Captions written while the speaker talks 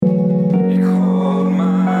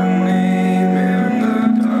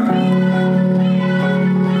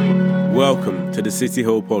to the City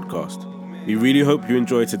Hill podcast. We really hope you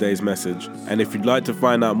enjoyed today's message, and if you'd like to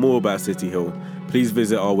find out more about City Hill, please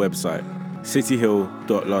visit our website,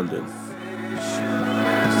 cityhill.london.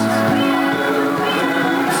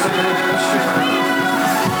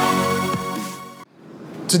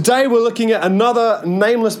 Today we're looking at another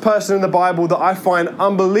nameless person in the Bible that I find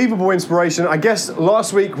unbelievable inspiration. I guess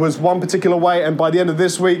last week was one particular way, and by the end of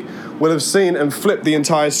this week we'll have seen and flipped the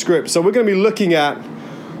entire script. So we're going to be looking at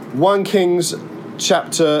 1 Kings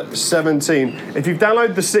chapter 17. If you've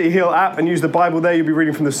downloaded the City Hill app and used the Bible there, you'll be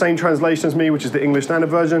reading from the same translation as me, which is the English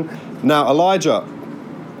Standard Version. Now Elijah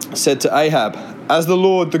said to Ahab, "As the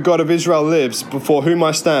Lord, the God of Israel lives, before whom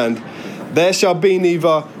I stand, there shall be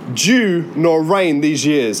neither dew nor rain these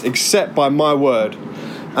years, except by my word."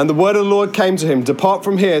 And the word of the Lord came to him, "Depart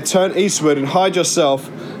from here, turn eastward, and hide yourself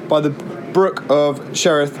by the brook of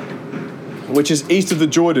Cherith, which is east of the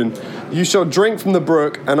Jordan. You shall drink from the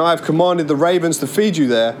brook, and I have commanded the ravens to feed you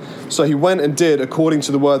there." So he went and did according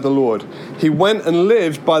to the word of the Lord. He went and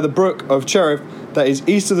lived by the brook of Cherith, that is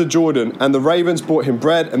east of the Jordan, and the ravens brought him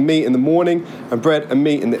bread and meat in the morning, and bread and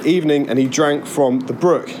meat in the evening, and he drank from the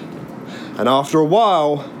brook. And after a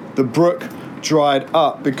while, the brook dried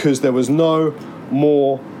up because there was no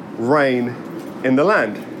more rain in the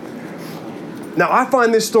land. Now, I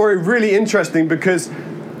find this story really interesting because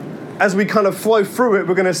as we kind of flow through it,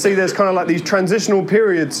 we're going to see there's kind of like these transitional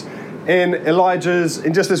periods in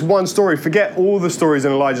just this one story. Forget all the stories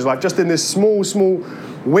in Elijah's life. Just in this small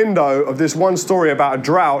window of this one story about a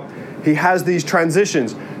drought, he has these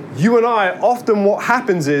transitions. You and I, often what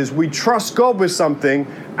happens is we trust God with something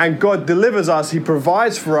and God delivers us, he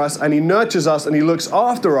provides for us, and he nurtures us, and he looks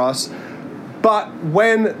after us. But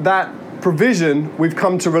when that provision we've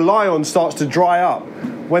come to rely on starts to dry up,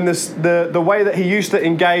 when the way that he used to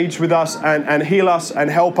engage with us and heal us and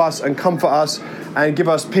help us and comfort us and give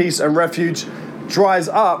us peace and refuge dries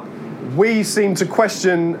up, we seem to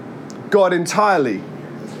question God entirely.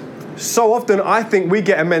 So often I think we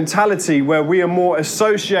get a mentality where we are more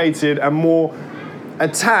associated and more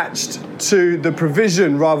attached to the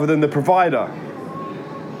provision rather than the provider.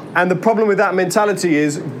 And the problem with that mentality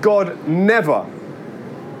is God never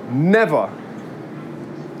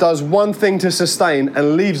does one thing to sustain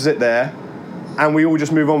and leaves it there, and we all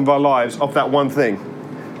just move on with our lives off that one thing.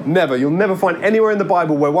 Never. You'll never find anywhere in the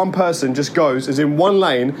Bible where one person just goes, is in one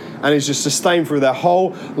lane, and is just sustained through their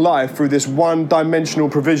whole life through this one-dimensional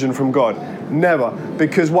provision from God. Never.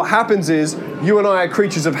 Because what happens is, you and I are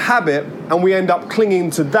creatures of habit, and we end up clinging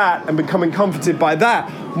to that and becoming comforted by that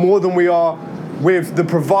more than we are with the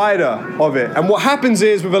provider of it. And what happens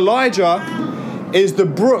is, with Elijah, is the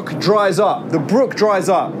brook dries up. The brook dries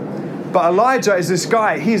up. But Elijah is this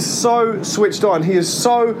guy, he's so switched on, he is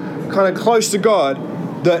so kind of close to God,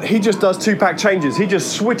 that he just does two-pack changes. He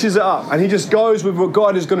just switches it up and he just goes with what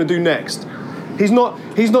God is going to do next. He's not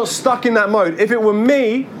stuck in that mode. If it were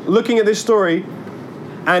me looking at this story,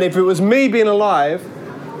 and if it was me being alive,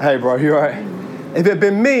 hey bro, you all right? If it had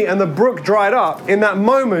been me and the brook dried up, in that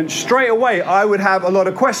moment, straight away, I would have a lot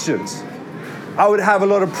of questions. I would have a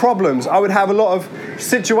lot of problems. I would have a lot of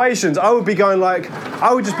situations. I would be going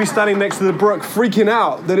I would just be standing next to the brook freaking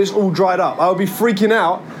out that it's all dried up. I would be freaking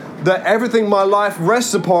out that everything my life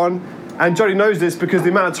rests upon, and Jody knows this because the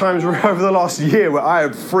amount of times over the last year where I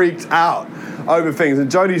have freaked out over things, and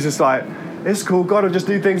Jody's just like, it's cool, God will just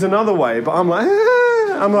do things another way, but I'm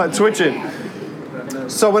like twitching.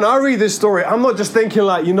 So when I read this story, I'm not just thinking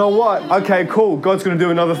you know what, okay, cool, God's going to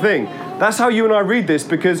do another thing. That's how you and I read this,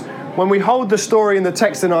 because when we hold the story and the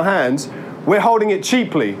text in our hands, we're holding it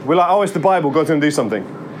cheaply. We're like, oh, it's the Bible, God's going to do something.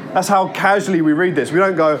 That's how casually we read this. We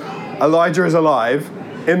don't go, Elijah is alive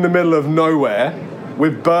in the middle of nowhere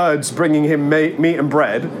with birds bringing him meat and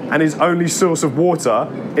bread, and his only source of water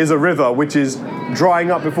is a river which is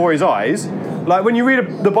drying up before his eyes. Like when you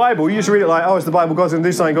read the Bible, you just read it like, oh, it's the Bible, God's going to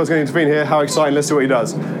do something, God's going to intervene here, how exciting, let's see what he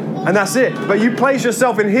does. And that's it. But you place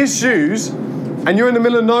yourself in his shoes and you're in the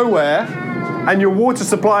middle of nowhere and your water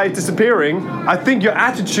supply is disappearing, I think your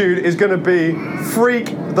attitude is going to be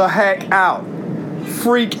freak the heck out.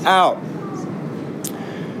 Freak out.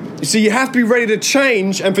 You see, you have to be ready to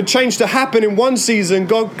change, and for change to happen in one season,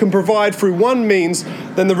 God can provide through one means,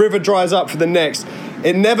 then the river dries up for the next.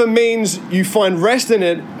 It never means you find rest in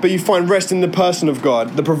it, but you find rest in the person of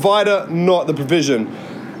God, the provider, not the provision.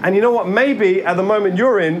 And you know what? Maybe at the moment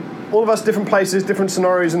you're in, all of us different places, different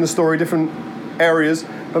scenarios in the story, different areas,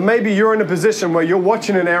 but maybe you're in a position where you're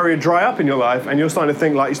watching an area dry up in your life and you're starting to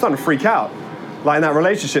think you're starting to freak out. Like in that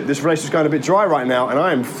relationship, this relationship's going a bit dry right now and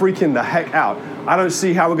I am freaking the heck out. I don't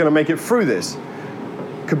see how we're going to make it through this.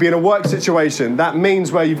 could be in a work situation. That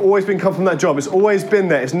means where you've always been come from that job. It's always been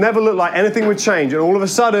there. It's never looked like anything would change. And all of a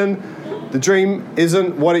sudden, the dream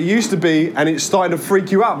isn't what it used to be, and it's starting to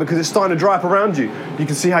freak you out because it's starting to dry up around you. You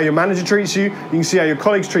can see how your manager treats you. You can see how your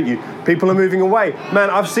colleagues treat you. People are moving away. Man,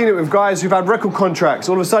 I've seen it with guys who've had record contracts.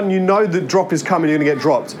 All of a sudden, you know the drop is coming. You're going to get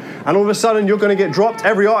dropped. And all of a sudden, you're going to get dropped.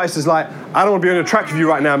 Every artist is like, I don't want to be on a track with you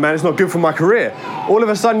right now, man. It's not good for my career. All of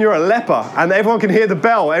a sudden, you're a leper, and everyone can hear the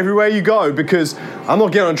bell everywhere you go because I'm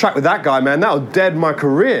not getting on track with that guy, man. That'll dead my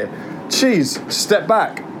career. Jeez, step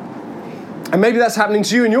back. And maybe that's happening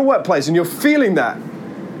to you in your workplace and you're feeling that.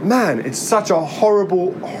 Man, it's such a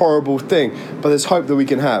horrible, horrible thing. But there's hope that we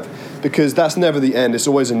can have because that's never the end. It's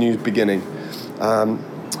always a new beginning.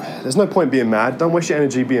 There's no point being mad. Don't waste your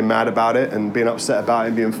energy being mad about it and being upset about it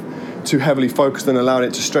and being too heavily focused and allowing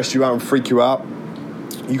it to stress you out and freak you out.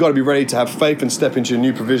 You've got to be ready to have faith and step into your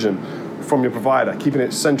new provision from your provider, keeping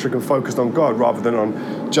it centric and focused on God rather than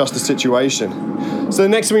on just the situation. So the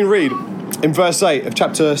next thing we read in verse 8 of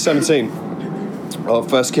chapter 17,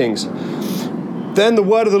 of 1 Kings. Then the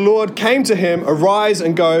word of the Lord came to him, arise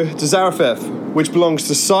and go to Zarephath, which belongs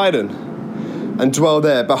to Sidon, and dwell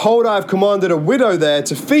there. Behold, I have commanded a widow there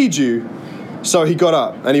to feed you. So he got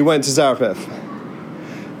up and he went to Zarephath.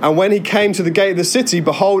 And when he came to the gate of the city,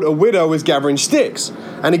 behold, a widow was gathering sticks.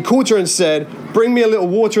 And he called her and said, bring me a little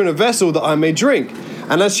water in a vessel that I may drink.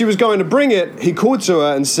 And as she was going to bring it, he called to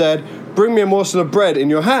her and said, bring me a morsel of bread in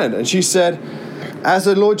your hand. And she said, as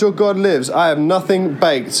the Lord your God lives, I have nothing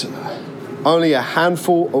baked, only a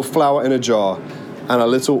handful of flour in a jar and a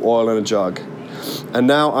little oil in a jug. And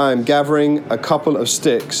now I am gathering a couple of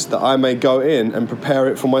sticks that I may go in and prepare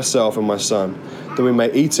it for myself and my son, that we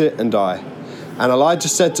may eat it and die. And Elijah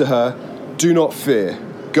said to her, do not fear.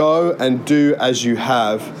 Go and do as you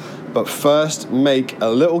have, but first make a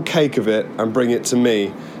little cake of it and bring it to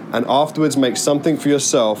me, and afterwards make something for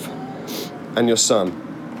yourself and your son.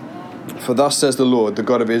 For thus says the Lord, the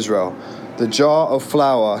God of Israel, the jar of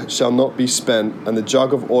flour shall not be spent, and the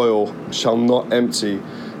jug of oil shall not empty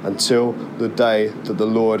until the day that the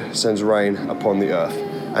Lord sends rain upon the earth.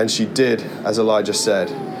 And she did as Elijah said,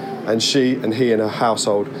 and she and he and her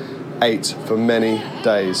household ate for many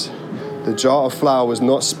days. The jar of flour was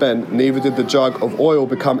not spent, neither did the jug of oil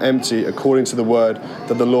become empty, according to the word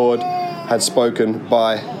that the Lord had spoken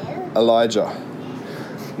by Elijah.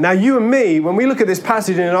 Now, you and me, when we look at this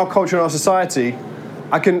passage in our culture and our society,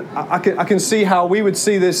 I can see how we would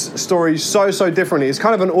see this story so differently. It's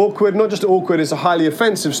kind of an awkward, not just awkward, it's a highly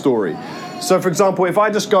offensive story. So, for example, if I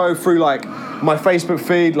just go through like my Facebook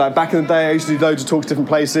feed, like back in the day, I used to do loads of talks to different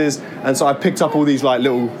places, and so I picked up all these like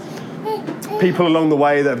little people along the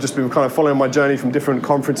way that have just been kind of following my journey from different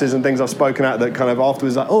conferences and things I've spoken at that kind of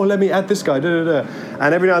afterwards like, oh, let me add this guy,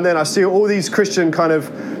 And every now and then I see all these Christian kind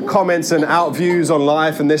of comments and out views on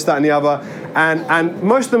life and this, that, and the other. And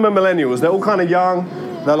most of them are millennials. They're all kind of young.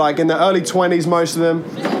 They're like in their early 20s, most of them.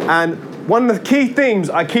 And one of the key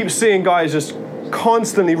themes I keep seeing guys just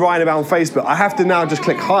constantly writing about on Facebook, I have to now just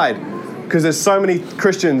click hide because there's so many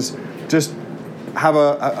Christians just have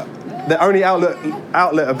the only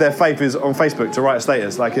outlet of their faith is on Facebook to write a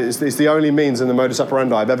status. Like it's the only means in the modus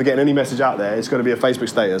operandi of ever getting any message out there. It's got to be a Facebook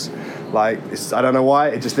status. Like I don't know why,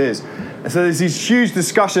 it just is. And so there's these huge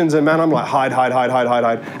discussions, and man, I'm like hide.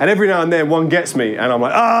 And every now and then one gets me, and I'm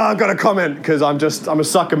like, I've got to comment because I'm a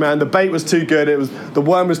sucker, man. The bait was too good.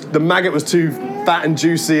 The maggot was too fat and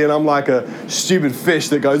juicy, and I'm like a stupid fish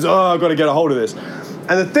that goes, I've got to get a hold of this.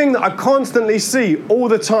 And the thing that I constantly see all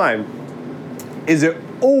the time is it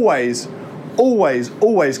always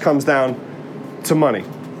comes down to money.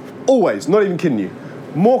 Always, not even kidding you.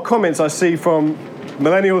 More comments I see from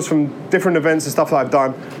millennials from different events and stuff that I've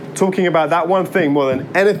done talking about that one thing more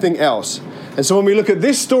than anything else. And so when we look at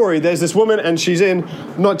this story, there's this woman and she's in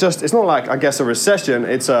it's not like, I guess, a recession.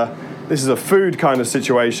 This is a food kind of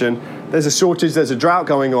situation. There's a shortage, there's a drought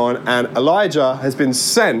going on, and Elijah has been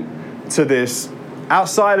sent to this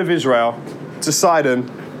outside of Israel, to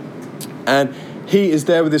Sidon, and he is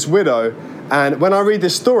there with this widow. And when I read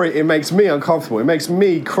this story, it makes me uncomfortable. It makes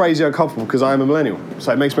me crazy uncomfortable because I am a millennial.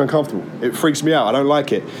 So it makes me uncomfortable. It freaks me out. I don't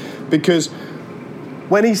like it. Because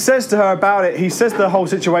when he says to her about it, he says the whole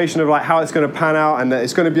situation of like how it's going to pan out and that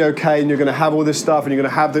it's going to be okay and you're going to have all this stuff and you're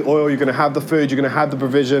going to have the oil, you're going to have the food, you're going to have the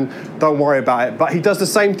provision. Don't worry about it. But he does the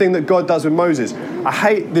same thing that God does with Moses. I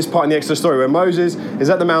hate this part in the Exodus story where Moses is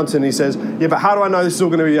at the mountain and he says, yeah, but how do I know this is all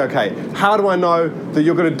going to be okay? How do I know that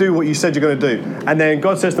you're going to do what you said you're going to do? And then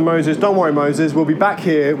God says to Moses, don't worry, Moses, we'll be back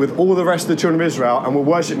here with all the rest of the children of Israel and we'll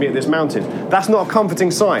worship me at this mountain. That's not a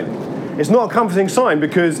comforting sign. It's not a comforting sign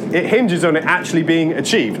because it hinges on it actually being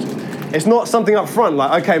achieved. It's not something up front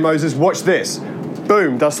like, okay, Moses, watch this.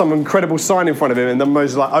 boom, does some incredible sign in front of him, and then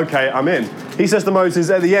Moses is like, okay, I'm in. He says to Moses,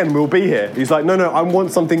 at the end, we'll be here. He's like, no, I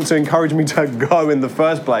want something to encourage me to go in the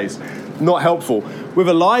first place. Not helpful. With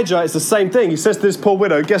Elijah, it's the same thing. He says to this poor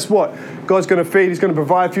widow, guess what? God's going to feed, he's going to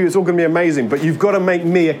provide for you, it's all going to be amazing, but you've got to make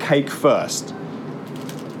me a cake first.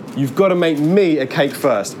 You've got to make me a cake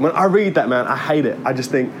first. When I read that, man, I hate it. I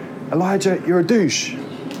just think, Elijah, you're a douche.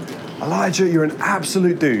 Elijah, you're an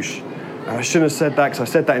absolute douche. And I shouldn't have said that, because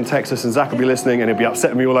I said that in Texas, and Zach will be listening, and he'll be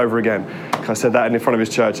upset with me all over again. Because I said that in front of his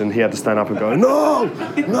church, and he had to stand up and go, no.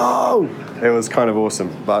 It was kind of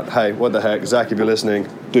awesome. But hey, what the heck, Zach, if you're listening,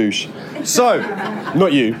 douche. So,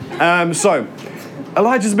 not you. So,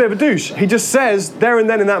 Elijah's a bit of a douche. He just says, there and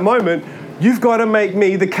then in that moment, you've got to make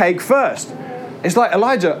me the cake first. It's like,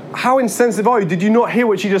 Elijah, how insensitive are you? Did you not hear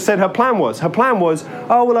what she just said her plan was? Her plan was,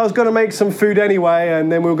 oh, well, I was going to make some food anyway,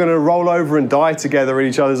 and then we were going to roll over and die together in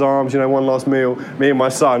each other's arms, one last meal, me and my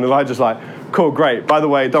son. Elijah's like, cool, great. By the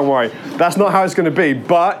way, don't worry. That's not how it's going to be,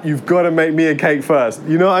 but you've got to make me a cake first.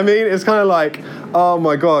 You know what I mean? It's kind of like, oh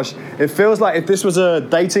my gosh. It feels like if this was a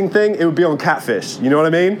dating thing, it would be on Catfish. You know what I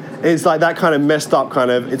mean? It's like that kind of messed up kind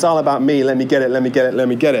of, it's all about me, let me get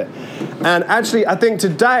it. And actually, I think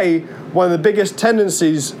today, one of the biggest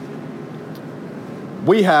tendencies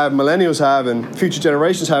we have, millennials have, and future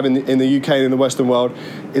generations have in the UK and in the Western world,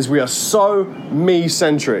 is we are so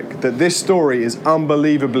me-centric that this story is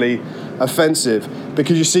unbelievably offensive.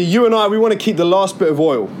 Because you see, you and I, we want to keep the last bit of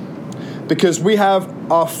oil. Because we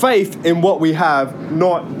have our faith in what we have,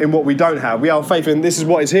 not in what we don't have. We have faith in this is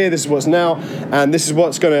what is here, this is what's now, and this is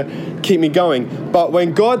what's going to keep me going. But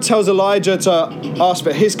when God tells Elijah to ask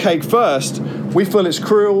for his cake first, we feel it's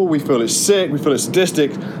cruel, we feel it's sick, we feel it's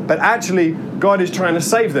sadistic, but actually God is trying to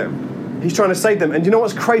save them. He's trying to save them. And you know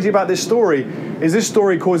what's crazy about this story is this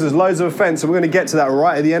story causes loads of offense, and we're going to get to that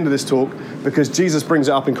right at the end of this talk because Jesus brings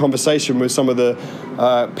it up in conversation with some of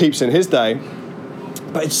the peeps in his day.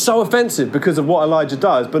 But it's so offensive because of what Elijah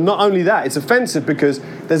does. But not only that, it's offensive because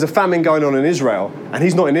there's a famine going on in Israel, and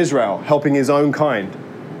he's not in Israel helping his own kind.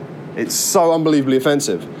 It's so unbelievably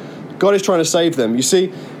offensive. God is trying to save them. You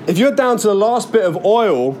see, if you're down to the last bit of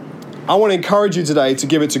oil, I want to encourage you today to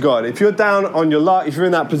give it to God. If you're down on your luck, if you're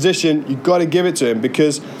in that position, you've got to give it to him,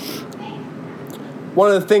 because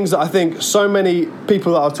one of the things that I think so many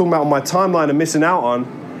people that I was talking about on my timeline are missing out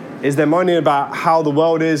on is they're moaning about how the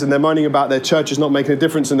world is, and they're moaning about their churches not making a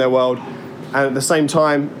difference in their world. And at the same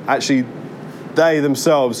time, actually, they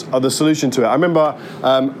themselves are the solution to it. I remember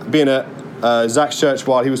being at Zach's church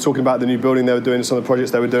while he was talking about the new building they were doing, some of the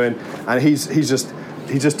projects they were doing, and he's just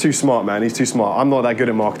too smart, man. He's too smart. I'm not that good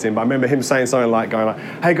at marketing, but I remember him saying something like,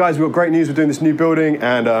 hey guys, we've got great news. We're doing this new building,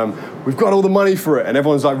 and we've got all the money for it. And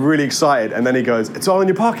everyone's like really excited. And then he goes, it's all in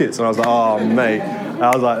your pockets. And I was like, oh, mate. I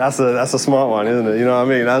was like, that's a smart one, isn't it? You know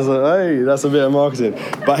what I mean? That's a bit of marketing.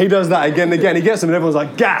 But he does that again and again. He gets them, and everyone's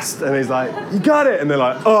like, gassed. And he's like, you got it. And they're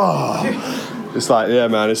like, oh. It's like, yeah,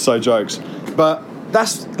 man, it's so jokes. But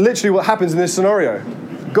that's literally what happens in this scenario.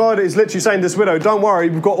 God is literally saying to this widow, don't worry,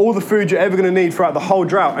 we've got all the food you're ever going to need throughout the whole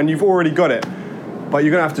drought, and you've already got it. But you're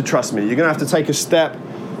going to have to trust me. You're going to have to take a step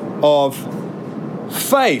of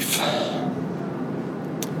faith.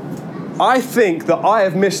 I think that I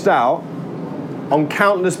have missed out on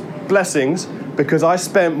countless blessings because I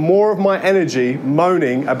spent more of my energy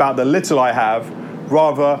moaning about the little I have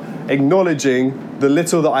rather acknowledging the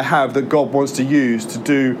little that I have that God wants to use to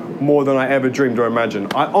do more than I ever dreamed or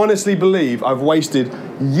imagined. I honestly believe I've wasted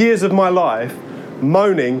years of my life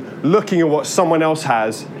moaning, looking at what someone else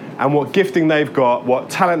has and what gifting they've got, what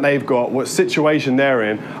talent they've got, what situation they're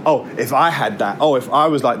in. Oh, if I had that. Oh, if I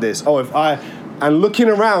was like this. Oh, if I... And looking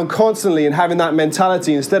around constantly and having that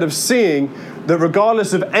mentality instead of seeing that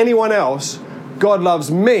regardless of anyone else, God loves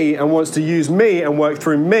me and wants to use me and work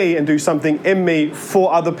through me and do something in me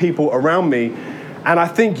for other people around me. And I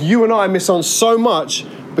think you and I miss on so much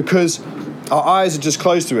because our eyes are just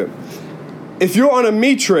closed to it. If you're on a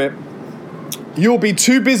me trip, you'll be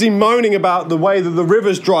too busy moaning about the way that the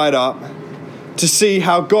river's dried up to see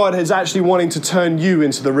how God is actually wanting to turn you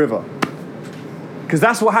into the river. Because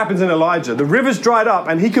that's what happens in Elijah. The river's dried up,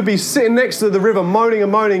 and he could be sitting next to the river moaning and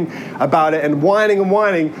moaning about it and whining and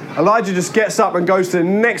whining. Elijah just gets up and goes to the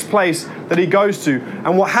next place that he goes to.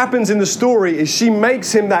 And what happens in the story is she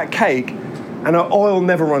makes him that cake, and her oil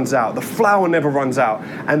never runs out. The flour never runs out.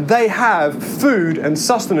 And they have food and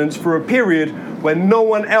sustenance for a period when no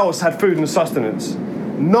one else had food and sustenance.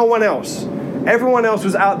 No one else. Everyone else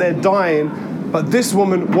was out there dying, but this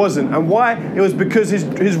woman wasn't. And why? It was because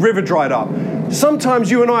his river dried up. Sometimes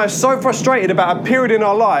you and I are so frustrated about a period in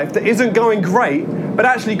our life that isn't going great, but but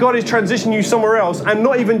actually God is transitioning you somewhere else, and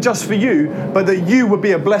not even just for you, but that you would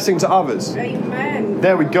be a blessing to others. Amen.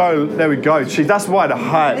 There we go. Jeez, that's why the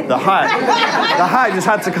hype just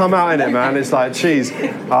had to come out in it, man. It's like, geez,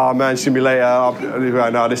 oh man, she's gonna be later.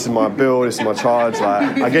 Right now, this is my bill, this is my charge.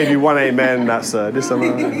 Like, I gave you one amen. That's this.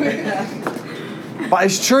 But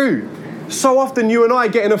it's true. So often you and I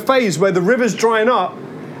get in a phase where the river's drying up,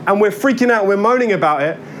 and we're freaking out, we're moaning about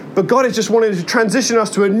it. But God is just wanting to transition us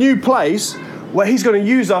to a new place where He's going to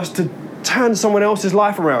use us to turn someone else's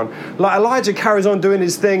life around. Like Elijah carries on doing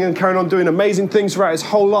his thing and carrying on doing amazing things throughout his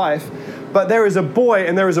whole life. But there is a boy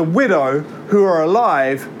and there is a widow who are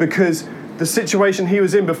alive because the situation he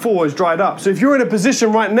was in before is dried up. So if you're in a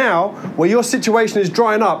position right now where your situation is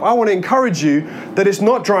drying up, I want to encourage you that it's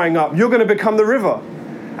not drying up. You're going to become the river.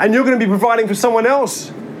 And you're going to be providing for someone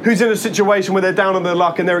else who's in a situation where they're down on their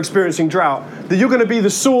luck and they're experiencing drought. That you're going to be the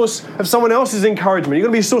source of someone else's encouragement. You're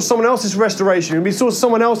going to be the source of someone else's restoration. You're going to be the source of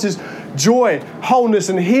someone else's joy, wholeness,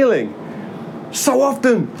 and healing. So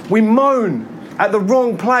often we moan at the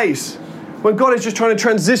wrong place when God is just trying to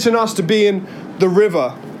transition us to being the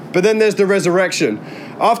river. But then there's the resurrection.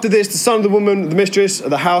 After this, the son of the woman, the mistress of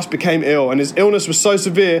the house, became ill, and his illness was so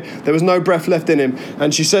severe there was no breath left in him.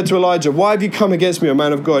 And she said to Elijah, "Why have you come against me, O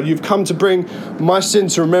man of God? You've come to bring my sin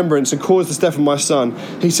to remembrance and cause the death of my son."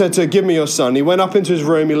 He said to her, "Give me your son." He went up into his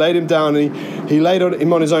room, he laid him down, and he laid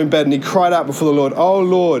him on his own bed, and he cried out before the Lord, "Oh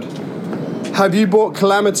Lord, have you brought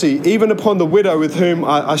calamity even upon the widow with whom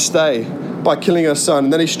I stay, by killing her son?"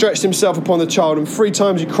 And then he stretched himself upon the child, and 3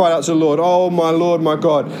 times he cried out to the Lord, "Oh my Lord, my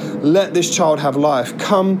God, let this child have life.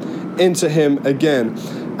 Come into him again."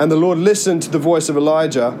 And the Lord listened to the voice of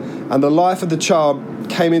Elijah, and the life of the child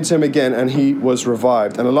came into him again, and he was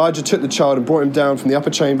revived. And Elijah took the child and brought him down from the upper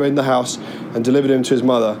chamber in the house and delivered him to his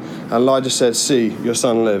mother. And Elijah said, "See, your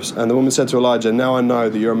son lives." And the woman said to Elijah, "Now I know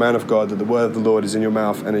that you're a man of God, that the word of the Lord is in your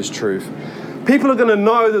mouth and is truth." People are going to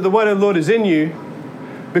know that the word of the Lord is in you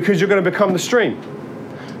because you're going to become the stream.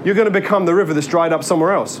 You're going to become the river that's dried up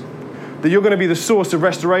somewhere else. That you're going to be the source of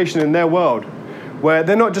restoration in their world, where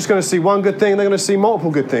they're not just going to see one good thing, they're going to see multiple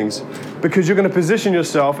good things, because you're going to position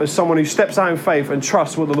yourself as someone who steps out in faith and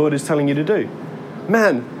trusts what the Lord is telling you to do.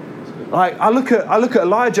 Man, like I look at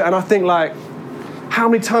Elijah and I think, like, how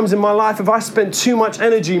many times in my life have I spent too much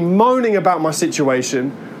energy moaning about my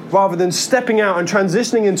situation rather than stepping out and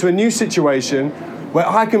transitioning into a new situation where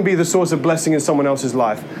I can be the source of blessing in someone else's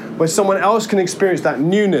life, where someone else can experience that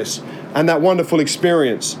newness and that wonderful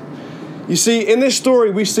experience. You see, in this story,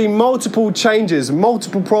 we see multiple changes,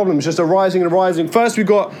 multiple problems just arising and arising. First, we've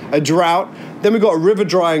got a drought, then we've got a river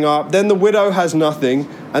drying up, then the widow has nothing,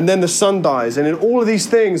 and then the son dies. And in all of these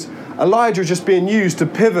things, Elijah is just being used to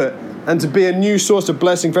pivot and to be a new source of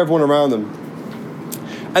blessing for everyone around them.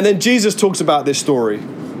 And then Jesus talks about this story.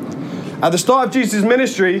 At the start of Jesus'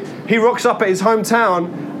 ministry, he rocks up at his hometown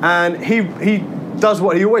and he does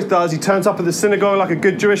what he always does. He turns up at the synagogue like a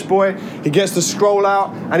good Jewish boy. He gets the scroll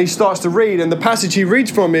out and he starts to read. And the passage he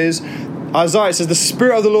reads from is Isaiah. It says, "The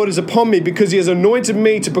Spirit of the Lord is upon me because he has anointed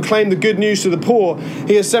me to proclaim the good news to the poor.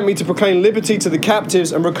 He has sent me to proclaim liberty to the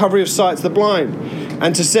captives and recovery of sight to the blind,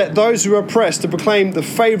 and to set those who are oppressed, to proclaim the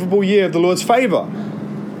favorable year of the Lord's favor."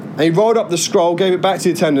 And he rolled up the scroll, gave it back to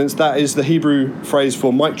the attendants, that is the Hebrew phrase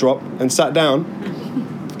for mic drop, and sat down.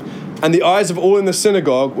 And the eyes of all in the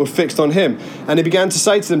synagogue were fixed on him. And he began to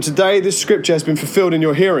say to them, "Today this scripture has been fulfilled in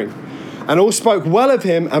your hearing." And all spoke well of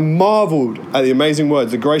him and marveled at the amazing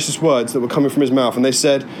words, the gracious words that were coming from his mouth. And they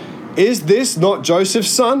said, "Is this not Joseph's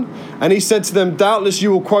son?" And he said to them, "Doubtless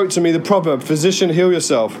you will quote to me the proverb, 'Physician, heal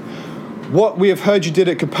yourself. What we have heard you did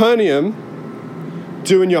at Capernaum,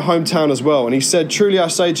 do in your hometown as well." And he said, "Truly I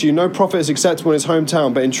say to you, no prophet is acceptable in his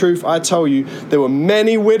hometown. But in truth I tell you, there were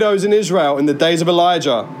many widows in Israel in the days of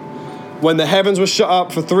Elijah, when the heavens were shut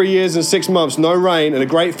up for 3 years and 6 months, no rain, and a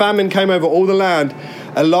great famine came over all the land.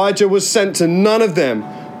 Elijah was sent to none of them,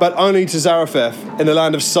 but only to Zarephath in the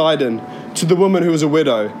land of Sidon, to the woman who was a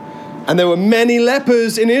widow. And there were many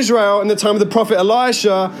lepers in Israel in the time of the prophet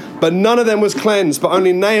Elisha, but none of them was cleansed, but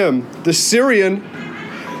only Naaman the Syrian."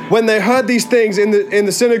 When they heard these things in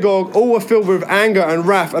the synagogue, all were filled with anger and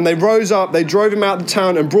wrath, and they rose up, they drove him out of the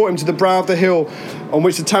town and brought him to the brow of the hill on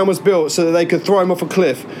which the town was built, so that they could throw him off a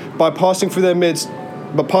cliff. But passing through their midst,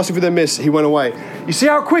 he went away. You see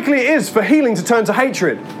how quickly it is for healing to turn to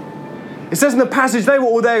hatred. It says in the passage, they were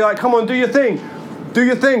all there like, "Come on, do your thing. Do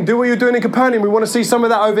your thing. Do what you're doing in Capernaum. We want to see some of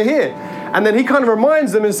that over here." And then he kind of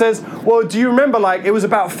reminds them and says, well, do you remember, like, it was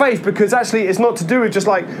about faith, because actually it's not to do with just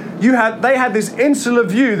like, they had this insular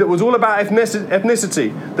view that was all about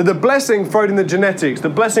ethnicity, that the blessing flowed in the genetics, the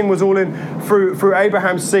blessing was all in through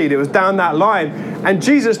Abraham's seed, it was down that line. And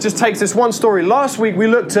Jesus just takes this one story. Last week we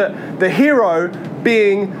looked at the hero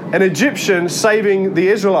being an Egyptian saving the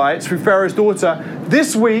Israelites through Pharaoh's daughter.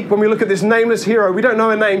 This week, when we look at this nameless hero, we don't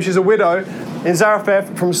know her name, she's a widow in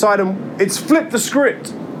Zarephath from Sidon. It's flipped the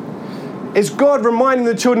script. It's God reminding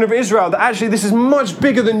the children of Israel that actually this is much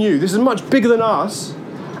bigger than you. This is much bigger than us.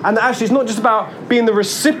 And that actually it's not just about being the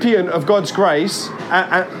recipient of God's grace,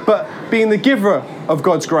 but being the giver of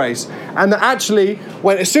God's grace. And that actually,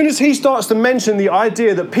 as soon as he starts to mention the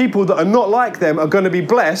idea that people that are not like them are going to be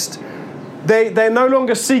blessed, they're no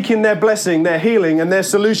longer seeking their blessing, their healing, and their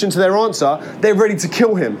solution to their answer. They're ready to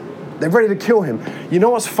kill him. They're ready to kill him. You know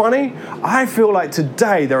what's funny? I feel like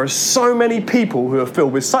today there are so many people who are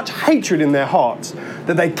filled with such hatred in their hearts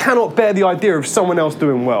that they cannot bear the idea of someone else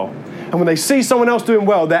doing well. And when they see someone else doing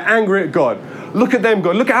well, they're angry at God. Look at them,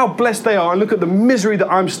 God. Look at how blessed they are, and look at the misery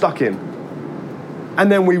that I'm stuck in.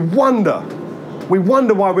 And then we wonder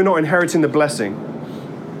why we're not inheriting the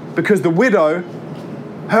blessing. Because the widow,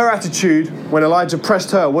 her attitude when Elijah pressed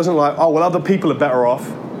her wasn't like, oh, well, other people are better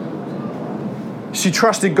off. She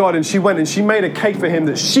trusted God, and she went and she made a cake for him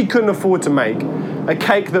that she couldn't afford to make. A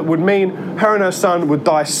cake that would mean her and her son would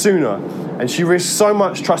die sooner. And she risked so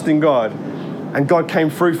much trusting God, and God came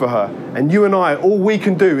through for her. And you and I, all we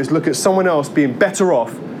can do is look at someone else being better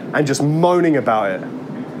off and just moaning about it.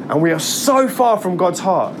 And we are so far from God's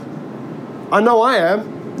heart. I know I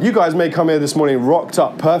am. You guys may come here this morning rocked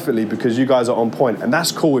up perfectly because you guys are on point. And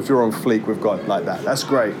that's cool if you're on fleek with God like that. That's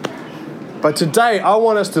great. But today, I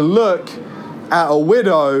want us to look at a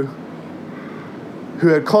widow who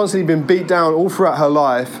had constantly been beat down all throughout her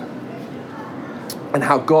life, and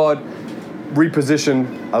how God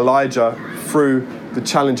repositioned Elijah through the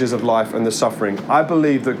challenges of life and the suffering. I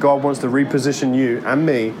believe that God wants to reposition you and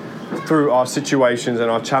me through our situations and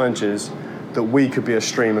our challenges, that we could be a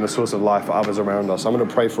stream and a source of life for others around us. I'm going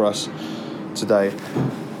to pray for us today.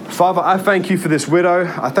 Father, I thank you for this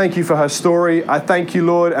widow. I thank you for her story. I thank you,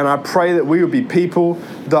 Lord, and I pray that we would be people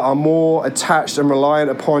that are more attached and reliant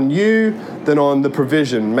upon you than on the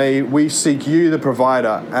provision. May we seek you, the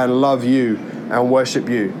provider, and love you and worship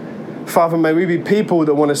you. Father, may we be people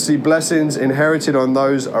that want to see blessings inherited on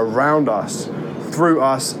those around us, through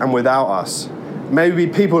us and without us. May we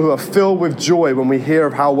be people who are filled with joy when we hear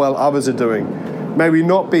of how well others are doing. May we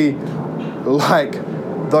not be like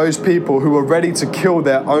those people who were ready to kill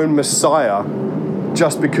their own Messiah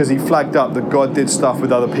just because he flagged up that God did stuff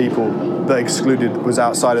with other people that was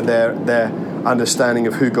outside of their understanding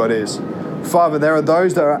of who God is. Father, there are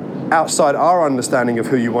those that are outside our understanding of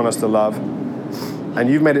who you want us to love. And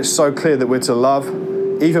you've made it so clear that we're to love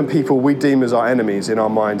even people we deem as our enemies in our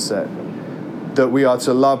mindset. That we are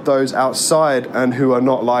to love those outside and who are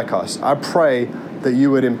not like us. I pray that you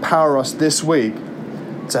would empower us this week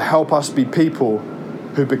to help us be people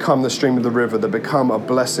who become the stream of the river, that become a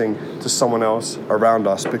blessing to someone else around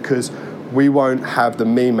us, because we won't have the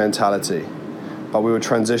me mentality, but we will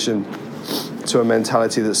transition to a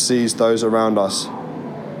mentality that sees those around us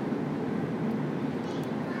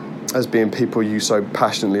as being people you so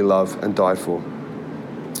passionately love and died for.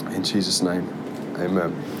 In Jesus' name,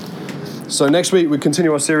 amen. So next week we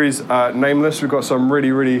continue our series, Nameless. We've got some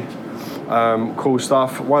really, really cool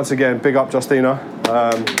stuff. Once again, big up Justina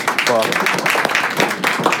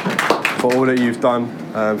for all that you've done.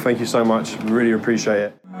 Thank you so much. We really appreciate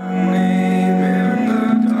it.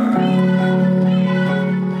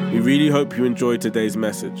 We really hope you enjoyed today's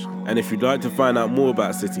message. And if you'd like to find out more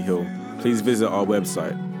about City Hill, please visit our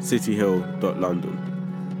website, cityhill.london.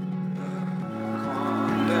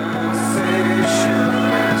 Conversation.